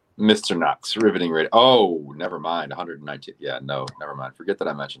 Mr. Knox, riveting rate. Oh, never mind. 119. Yeah, no, never mind. Forget that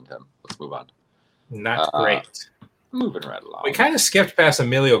I mentioned him. Let's move on. Not great. Moving right along. We kind of skipped past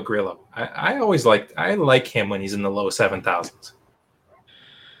Emilio Grillo. I like him when he's in the low 7,000s.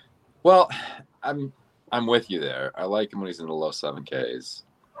 Well, I'm with you there. I like him when he's in the low 7Ks,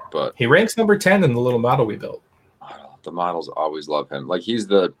 but he ranks number 10 in the little model we built. The models always love him. Like, he's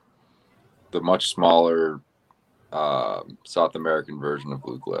the much smaller South American version of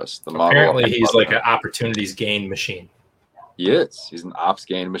Luke List. Apparently, he's like an opportunities gain machine. He is. He's an ops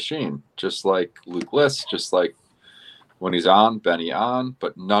gain machine, just like Luke List, just like when he's on, Benny on,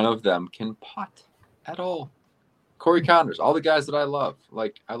 but none of them can putt at all. Corey Connors, all the guys that I love.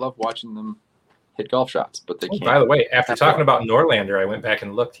 Like, I love watching them hit golf shots, but they can't. By the way, after talking about Norlander, I went back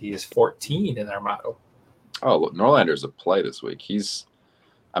and looked. He is 14 in our motto. Oh, look, Norlander's a play this week.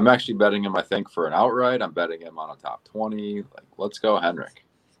 I'm actually betting him, I think, for an outright. I'm betting him on a top 20. Like, let's go, Henrik.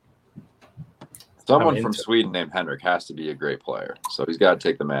 Someone from Sweden named Henrik has to be a great player. So he's got to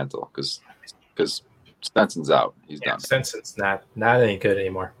take the mantle because Stenson's out. He's done. Stenson's not any good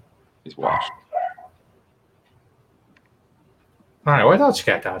anymore. He's washed. All right, what else you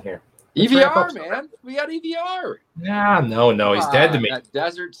got down here? EVR, man. We got EVR. No. He's dead to me. That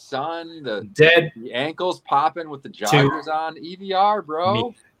desert sun, the ankles popping with the joggers on. EVR,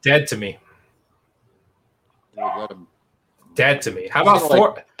 bro. Dead to me. Dead to me. How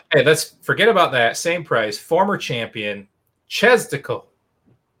about Hey, let's forget about that. Same price. Former champion, Chesticle.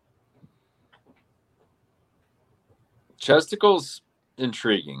 Chesticle's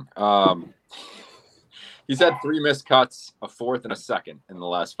intriguing. He's had 3 missed cuts, a 4th and a 2nd in the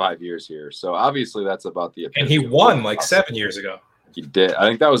last 5 years here. So obviously that's about the. And he won like 7 years ago. He did. I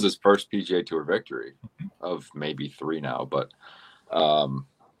think that was his first PGA Tour victory of maybe 3 now, but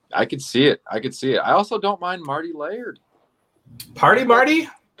I could see it. I also don't mind Marty Laird. Party Marty,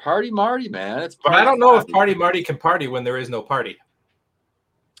 man. But I don't know if Party Marty can party when there is no party.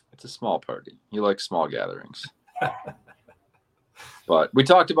 It's a small party. He likes small gatherings. But we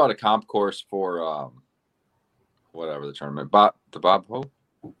talked about a comp course for whatever the tournament. The Bob Hope?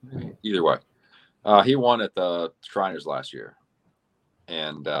 Either way. He won at the Shriners last year.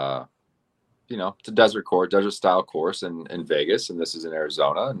 And, it's a desert style course in Vegas, and this is in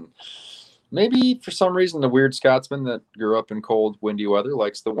Arizona. And maybe for some reason the weird Scotsman that grew up in cold, windy weather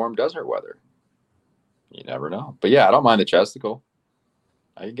likes the warm desert weather. You never know. But, yeah, I don't mind the Chesticle.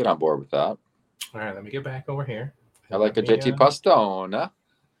 I can get on board with that. All right, let me get back over here. I like a JT Pastone.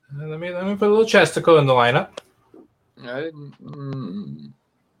 Let me put a little Chesticle in the lineup. I didn't.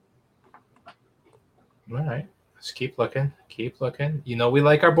 All right. Let's keep looking. You know we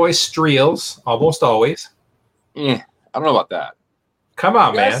like our boy Streels almost always. Yeah, I don't know about that. Come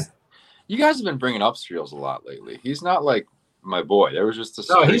on, man. You guys have been bringing up Streels a lot lately. He's not like my boy. There was just a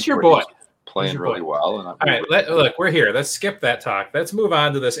no. He's your boy. Playing really well. And all right, look, we're here. Let's skip that talk. Let's move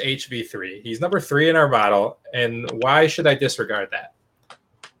on to this HV3. He's number 3 in our model, and why should I disregard that?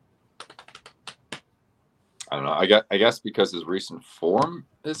 I don't know. I guess because his recent form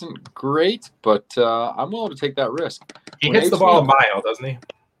isn't great, but I'm willing to take that risk. He hits the ball a mile, doesn't he?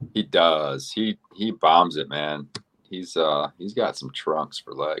 He does. He bombs it, man. He's got some trunks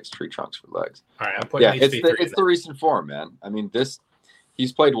for legs, tree trunks for legs. All right, I'm putting HV3. It's the recent form, man. I mean,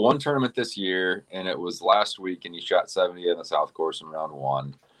 he's played 1 tournament this year, and it was last week, and he shot 70 in the South Course in round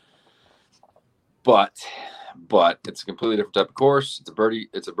 1. But it's a completely different type of course.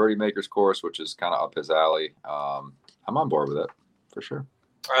 It's a birdie maker's course, which is kind of up his alley. I'm on board with it for sure.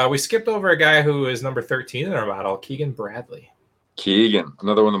 We skipped over a guy who is number 13 in our model, Keegan Bradley. Keegan,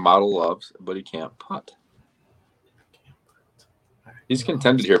 another one the model loves, but he can't putt. He's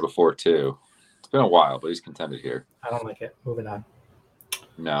contended here before too. It's been a while, but he's contended here. I don't like it. Moving on.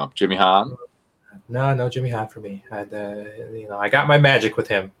 No, Jimmy Hahn. No Jimmy Hahn for me. I got my magic with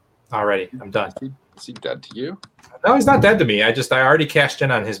him already. I'm done. Is he dead to you? No, he's not dead to me. I already cashed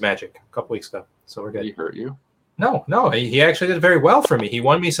in on his magic a couple weeks ago, so we're good. Did he hurt you? No. He actually did very well for me. He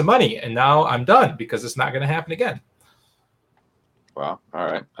won me some money, and now I'm done because it's not going to happen again. Wow. All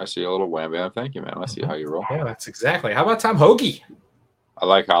right. I see a little wham bam. Thank you, man. I see how you roll. Yeah, that's exactly. How about Tom Hoagie? I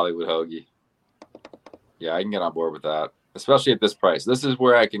like Hollywood Hoagie. Yeah, I can get on board with that, especially at this price. This is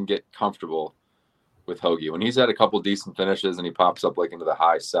where I can get comfortable with Hoagie. When he's had a couple decent finishes and he pops up like into the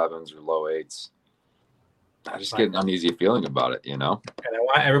high 7s or low 8s, I just get an uneasy feeling about it, And I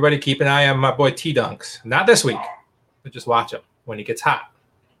want everybody to keep an eye on my boy T-Dunks. Not this week, but just watch him when he gets hot.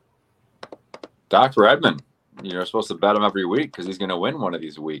 Dr. Edmond, you're supposed to bet him every week because he's going to win one of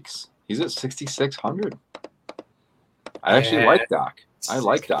these weeks. He's at 6,600. I actually like Doc. I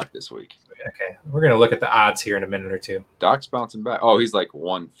like Doc this week. Okay, we're going to look at the odds here in a minute or two. Doc's bouncing back. Oh, he's like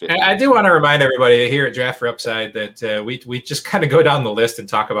 150. I do want to remind everybody here at Draft for Upside that we just kind of go down the list and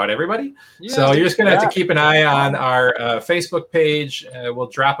talk about everybody. Yeah, so you're just going to have to keep an eye on our Facebook page. We'll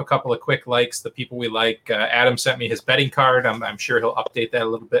drop a couple of quick likes, the people we like. Adam sent me his betting card. I'm sure he'll update that a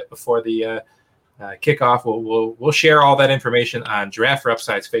little bit before the kickoff. We'll share all that information on Draft for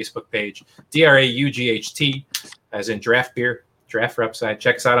Upside's Facebook page, DRAUGHT, as in draft beer, Draft for Upside.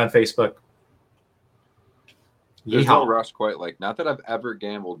 Check us out on Facebook. There's no rush quite. Like, not that I've ever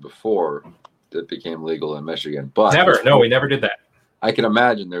gambled before it became legal in Michigan. But never. No, we never did that. I can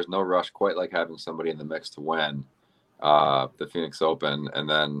imagine there's no rush quite like having somebody in the mix to win the Phoenix Open, and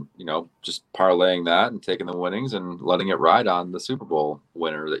then just parlaying that and taking the winnings and letting it ride on the Super Bowl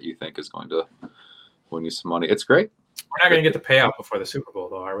winner that you think is going to win you some money. It's great. We're not going to get the payout before the Super Bowl,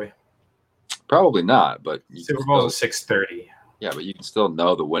 though, are we? Probably not. But Super Bowl is 6:30. Yeah, but you can still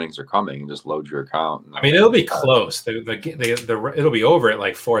know the winnings are coming and just load your account. I mean, it'll be close. It'll be over at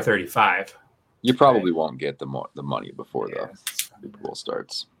like 4:35. You probably won't get the money before the Super Bowl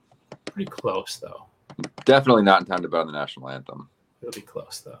starts. Pretty close, though. Definitely not in time to bet on the national anthem. It'll be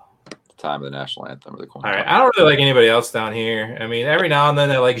close, though. The time of the national anthem or the coin. All right, I don't really like anybody else down here. I mean, every now and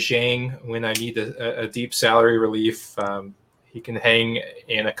then I like Zhang when I need a deep salary relief. He can hang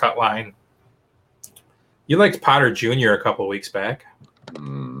in a cut line. You liked Potter Jr. a couple of weeks back.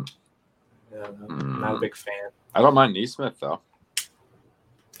 Not a big fan. I don't mind Neesmith, though.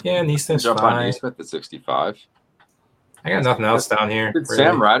 Yeah, Neesmith's jump fine. on Neesmith at 65. I got nothing else down here. Really.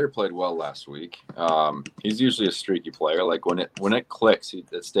 Sam Ryder played well last week. He's usually a streaky player. Like when it clicks,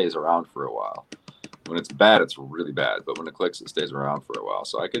 it stays around for a while. When it's bad, it's really bad. But when it clicks, it stays around for a while.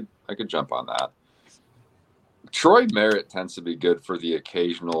 So I could jump on that. Troy Merritt tends to be good for the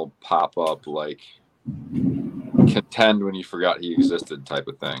occasional pop up, like contend when you forgot he existed type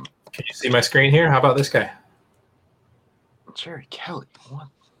of thing. Can you see my screen here? How about this guy? Jerry Kelly. What?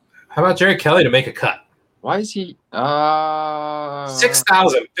 How about Jerry Kelly to make a cut? Why is he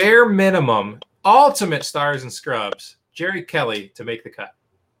 6,000 bare minimum, ultimate stars and scrubs? Jerry Kelly to make the cut.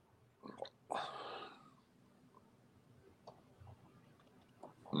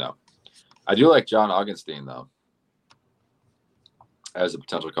 No, I do like John Augustine though as a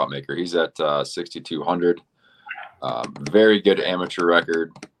potential cut maker. He's at 6,200. Very good amateur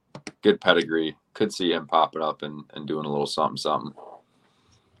record, good pedigree. Could see him popping up and doing a little something.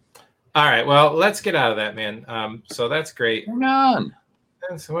 All right, well, let's get out of that, man. So that's great. Hang on.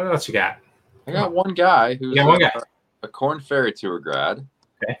 So what else you got? I got one guy who's a Corn Ferry Tour grad.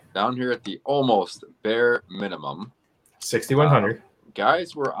 Okay. Down here at the almost bare minimum. 6,100.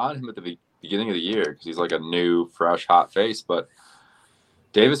 Guys were on him at the beginning of the year because he's like a new, fresh, hot face. But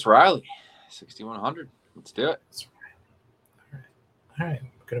Davis Riley, 6,100. Let's do it. All right.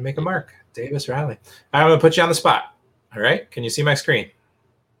 I'm going to make a mark. Davis Riley. I'm going to put you on the spot. All right. Can you see my screen?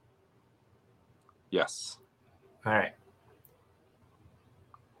 Yes. All right.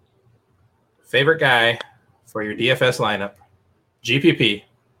 Favorite guy for your DFS lineup. GPP.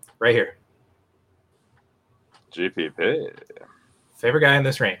 Right here. GPP. Favorite guy in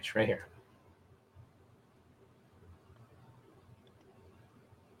this range. Right here.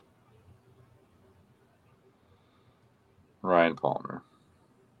 Ryan Palmer.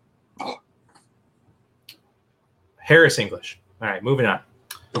 Harris English. All right. Moving on.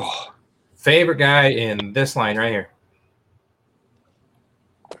 Favorite guy in this line right here.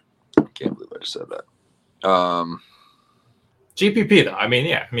 I can't believe I just said that. GPP though. I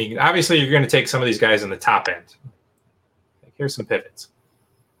mean, obviously you're going to take some of these guys in the top end. Like, here's some pivots.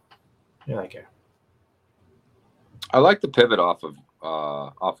 You like it? I like the pivot off of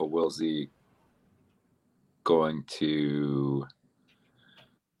Will Z going to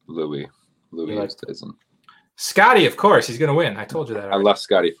Louis Oosthuizen. Scotty, of course, he's going to win. I told you that already. I left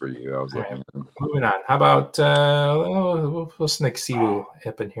Scotty for you. I was looking at him. Moving on. How about we'll sneak Siwu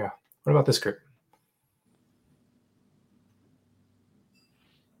up in here. What about this group?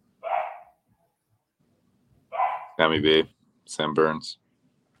 Sammy B. Sam Burns.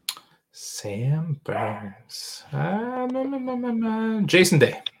 Sam Burns. Jason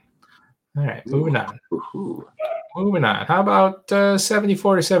Day. All right, moving on. Moving on. How about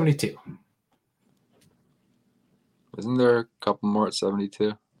 74 to 72? Isn't there a couple more at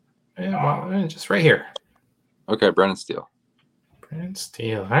 72? Yeah, well, just right here. Okay, Brendan Steele. Brendan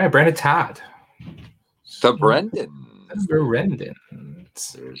Steele. All right, Brandon Todd. The Brendan. Brendan.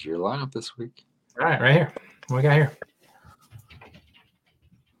 There's your lineup this week. All right, right here. What we got here?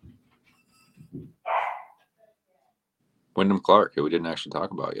 Wyndham Clark, who we didn't actually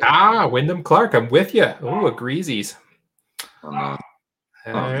talk about yet. Wyndham Clark. I'm with you. Ooh, a Greasies. Oh, no.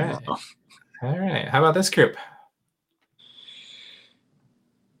 All right. No. All right. How about this group?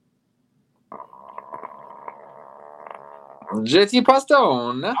 JT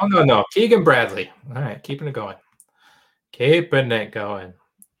Pastone. Oh, no. Keegan Bradley. All right. Keeping it going. Keeping it going.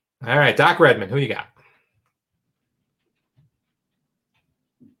 All right. Doc Redmond. Who you got?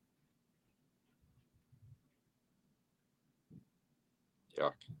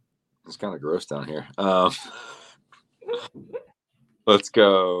 Yuck. It's kind of gross down here. Let's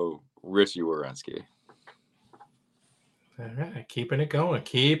go Richie Werenski. All right, keeping it going.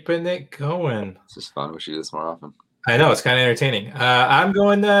 It's just fun. We should do this more often. I know, it's kind of entertaining. I'm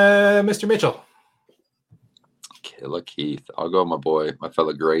going Mr. Mitchell. Killer Keith. I'll go my boy, my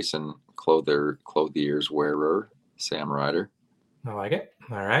fellow Grayson, clothier's wearer, Sam Ryder. I like it.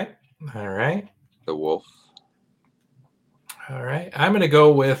 All right. The Wolf. All right. I'm going to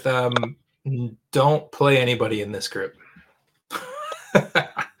go with don't play anybody in this group.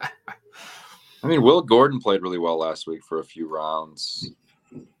 I mean, Will Gordon played really well last week for a few rounds.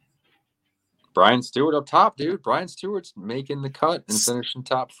 Brian Stewart up top, dude. Brian Stewart's making the cut and finishing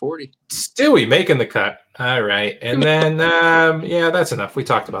top 40. Stewie making the cut. All right. And then, yeah, that's enough. We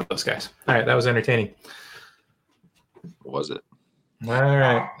talked about those guys. All right. That was entertaining. Was it? All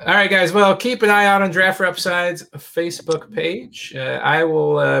right, guys. Well, keep an eye out on Draft for Upside's Facebook page. I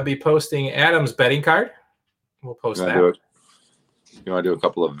will be posting Adam's betting card. We'll post that. You want to do a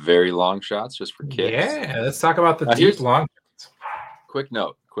couple of very long shots just for kicks? Yeah, let's talk about the deep long shots. Quick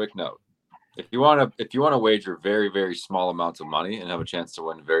note. If you want to wager very, very small amounts of money and have a chance to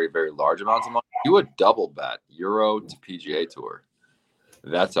win very, very large amounts of money, do a double bet Euro to PGA Tour.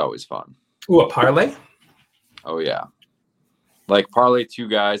 That's always fun. Ooh, a parlay? Oh yeah. Like parlay two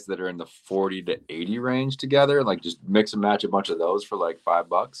guys that are in the 40 to 80 range together, like just mix and match a bunch of those for like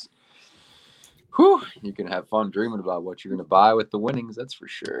 $5. Whew, you can have fun dreaming about what you're going to buy with the winnings. That's for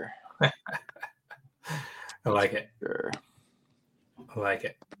sure. I like it. Sure. I like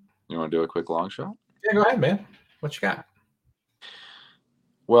it. You want to do a quick long shot? Yeah, go ahead, man. What you got?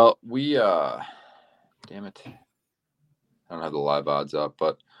 Well, we, damn it. I don't have the live odds up,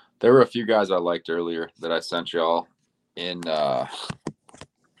 but there were a few guys I liked earlier that I sent y'all in the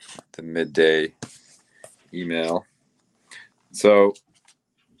midday email. So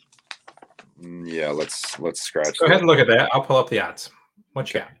yeah, let's scratch. Go ahead and look at that. I'll pull up the odds.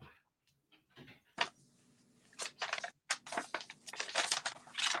 What you got?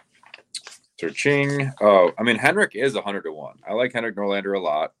 Searching. Oh, I mean, Henrik is 100 to 1. I like Henrik Norlander a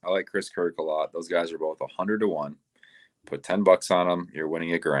lot. I like Chris Kirk a lot. Those guys are both 100 to 1. Put $10 on them, you're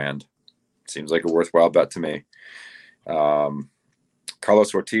winning $1,000. Seems like a worthwhile bet to me.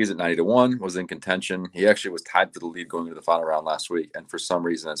 Carlos Ortiz at 90 to 1 was in contention. He actually was tied for the lead going into the final round last week, and for some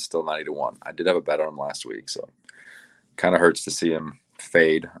reason it's still 90 to 1. I did have a bet on him last week, so kind of hurts to see him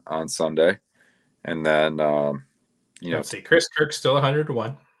fade on Sunday. And then Let's see, Chris Kirk's still 100 to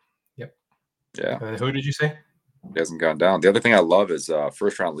 1. Yep. Yeah. And who did you say? He hasn't gone down. The other thing I love is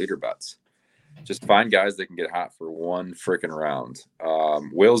first round leader bets. Just find guys that can get hot for one freaking round.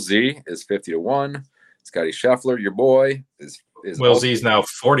 Will Z is 50 to 1. Scotty Scheffler, your boy, is Will Z's now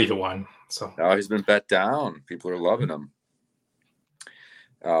 40 to 1. So now he's been bet down. People are loving him.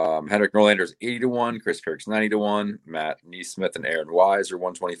 Henrik Norlander is 80 to 1. Chris Kirk's 90 to 1. Matt Neesmith and Aaron Wise are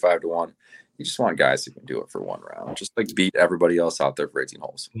 125 to 1. You just want guys who can do it for one round. Just like beat everybody else out there for 18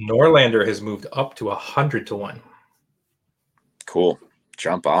 holes. Norlander has moved up to 100 to 1. Cool.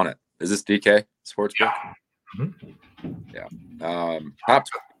 Jump on it. Is this DK Sportsbook? Yeah. Mm-hmm. Yeah. Top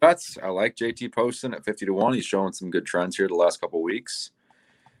bets. I like JT Poston at 50 to 1. He's showing some good trends here the last couple of weeks.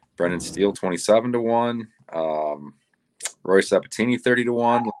 Brendan Steele 27 to 1. Roy Sabatini 30 to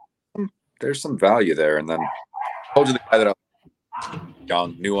 1. There's some value there. And then I told you the guy that I'm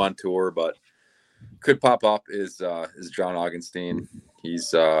young, new on tour, but could pop up is John Augenstein.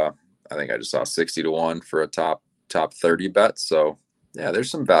 He's I think I just saw 60 to 1 for a top 30 bet. So yeah,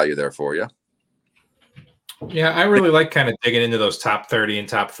 there's some value there for you. Yeah, I really like kind of digging into those top 30 and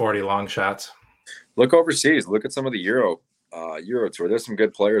top 40 long shots. Look overseas. Look at some of the Euro Tour. There's some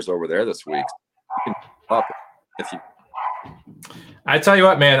good players over there this week. You can up if you. I tell you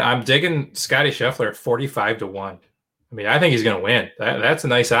what, man, I'm digging Scotty Scheffler at 45 to 1. I mean, I think he's going to win. That's a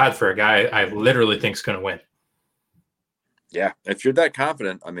nice odd for a guy I literally think is going to win. Yeah, if you're that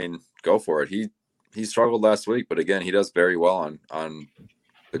confident, I mean, go for it. He struggled last week, but again, he does very well on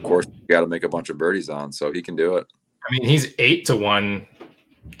the course you got to make a bunch of birdies on, so he can do it. I mean, he's 8 to 1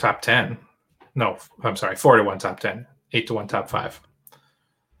 top 10. No, I'm sorry, 4 to 1 top 10, 8 to 1 top 5.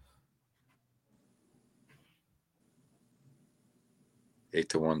 Eight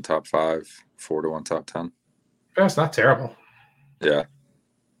to 1 top 5, 4 to 1 top 10. That's not terrible. Yeah.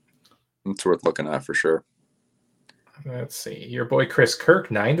 It's worth looking at for sure. Let's see. Your boy Chris Kirk,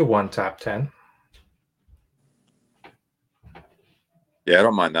 9 to 1 top 10. Yeah, I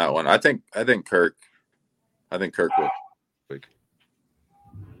don't mind that one. I think Kirk will.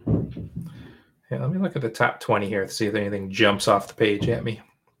 Yeah, let me look at the top 20 here to see if anything jumps off the page at me.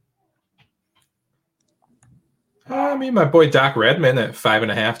 I mean, my boy Doc Redman at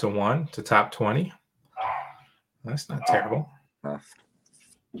 5.5 to 1 to top 20. That's not terrible.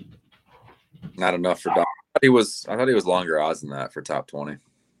 Not enough for Doc. he was longer odds than that for top 20.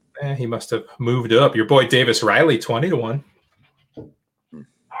 He must have moved up. Your boy Davis Riley, 20-1.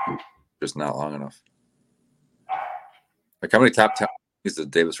 Just not long enough. Like, how many top 10 does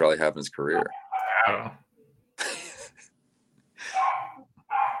Davis Riley have in his career? I don't know.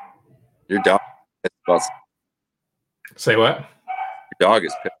 Your dog is about. Say what? Your dog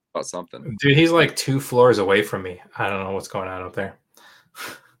is pissed about something. Dude, he's like 2 floors away from me. I don't know what's going on up there.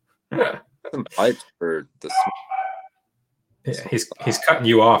 Some pipes for the. Yeah, he's cutting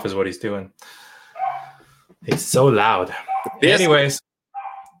you off, is what he's doing. He's so loud.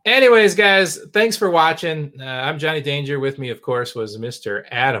 Anyways, guys, thanks for watching. I'm Johnny Danger. With me, of course, was Mr.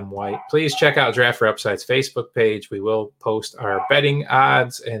 Adam White. Please check out Draft for Upside's Facebook page. We will post our betting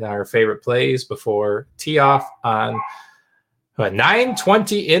odds and our favorite plays before tee off on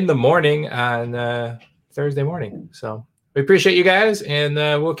 9:20 in the morning on Thursday morning. So we appreciate you guys, and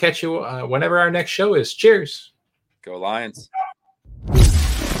we'll catch you whenever our next show is. Cheers. Go Lions.